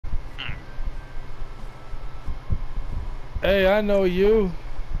Hey, I know you.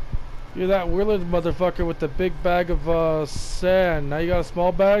 You're that Willard motherfucker with the big bag of sand. Now you got a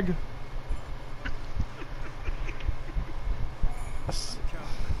small bag?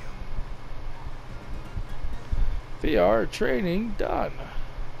 VR training done.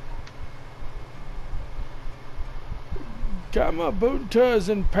 Gamabunta is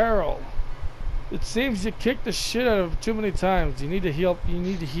in peril. It seems you kicked the shit out of him too many times. You need to heal. You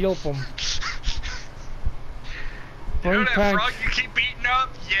need to heal him. You know that frog you keep beating up?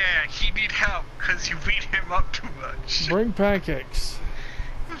 Yeah, he need help because you beat him up too much. Bring pancakes.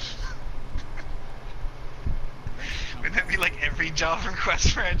 Would that be like every job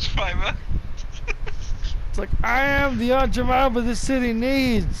request for Jamiama? It's like, I am the Aunt Jemima the city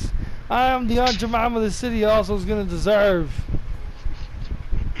needs. I am the Aunt Jemima the city also is gonna deserve.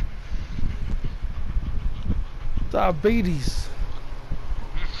 Diabetes.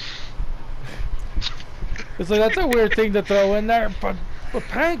 It's like, that's a weird thing to throw in there, but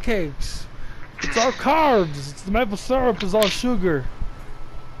pancakes. It's all carbs. It's the maple syrup is all sugar.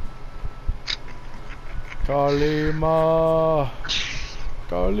 Kalima.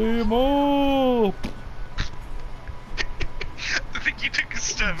 Kalima. I think you took a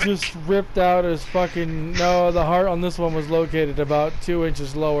stomach. Just ripped out his fucking... No, the heart on this one was located about 2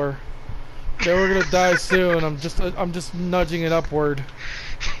 inches lower. They were gonna die soon. I'm just nudging it upward.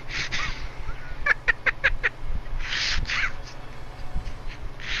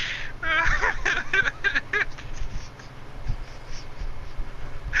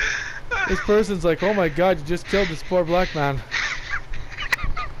 This person's like, oh my god, you just killed this poor black man.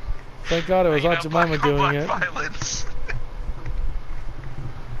 Thank god it was Aunt Jemima doing it. Violence.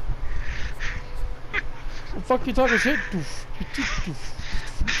 What the fuck you talking shit?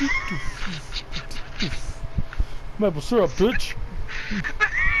 Maple syrup, bitch.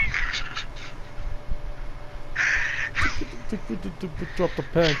 Drop the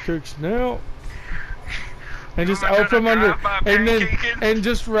pancakes now. And just out from under, and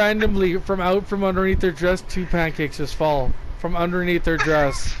just randomly from underneath their dress, 2 pancakes just fall from underneath their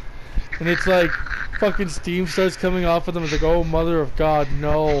dress, and it's like fucking steam starts coming off of them. It's like, oh mother of God,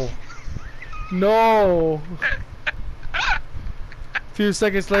 no, no. A few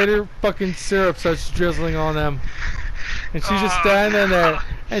seconds later, fucking syrup starts drizzling on them, and she's just standing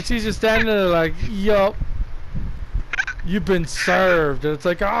there, like, yup, you've been served. And it's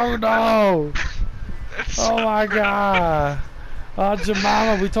like, oh no. Oh my god. Oh,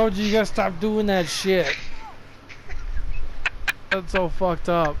 Jemima, we told you gotta stop doing that shit. That's so fucked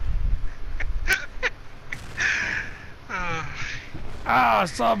up. Ah,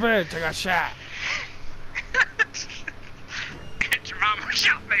 son of a bitch, I got shot. Jemima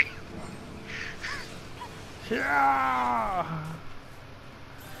shot me. Yeah.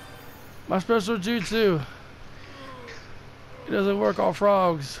 My special juistu. It doesn't work on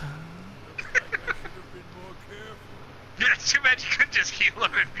frogs. Yeah, too bad you couldn't just heal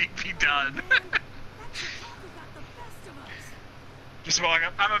him and be done. Just walk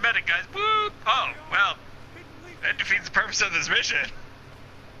up. I'm a medic, guys. Woo! Oh, well, that defeats the purpose of this mission.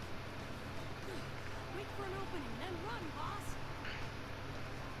 Wait for an opening, then run, boss.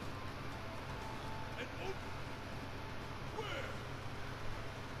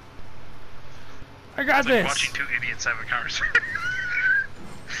 I got it's this. Like watching 2 idiots have a conversation.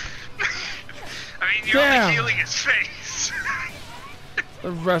 I mean, you're Damn. only healing his face.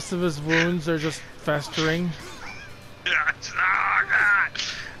 The rest of his wounds are just festering. Yeah, oh god,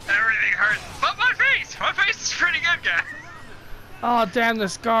 everything hurts. But my face is pretty good, guy. Oh damn, the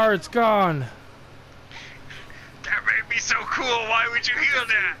scar, it's gone. That made me so cool. Why would you heal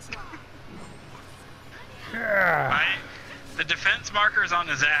that? Yeah. The defense marker's on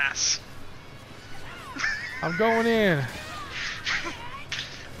his ass. I'm going in.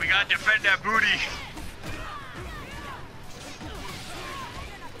 We gotta defend that booty.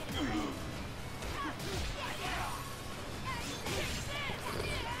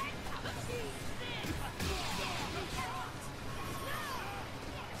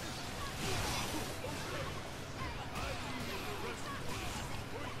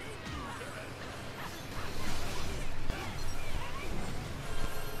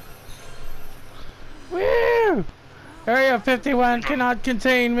 Woo! Area 51 cannot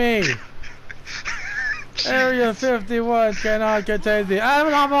contain me. Area 51 cannot contain me.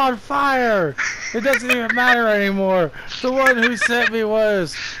 I'm on fire. It doesn't even matter anymore. The one who sent me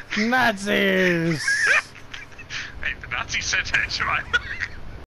was Nazis. Hey, the Nazis sent Jamiama.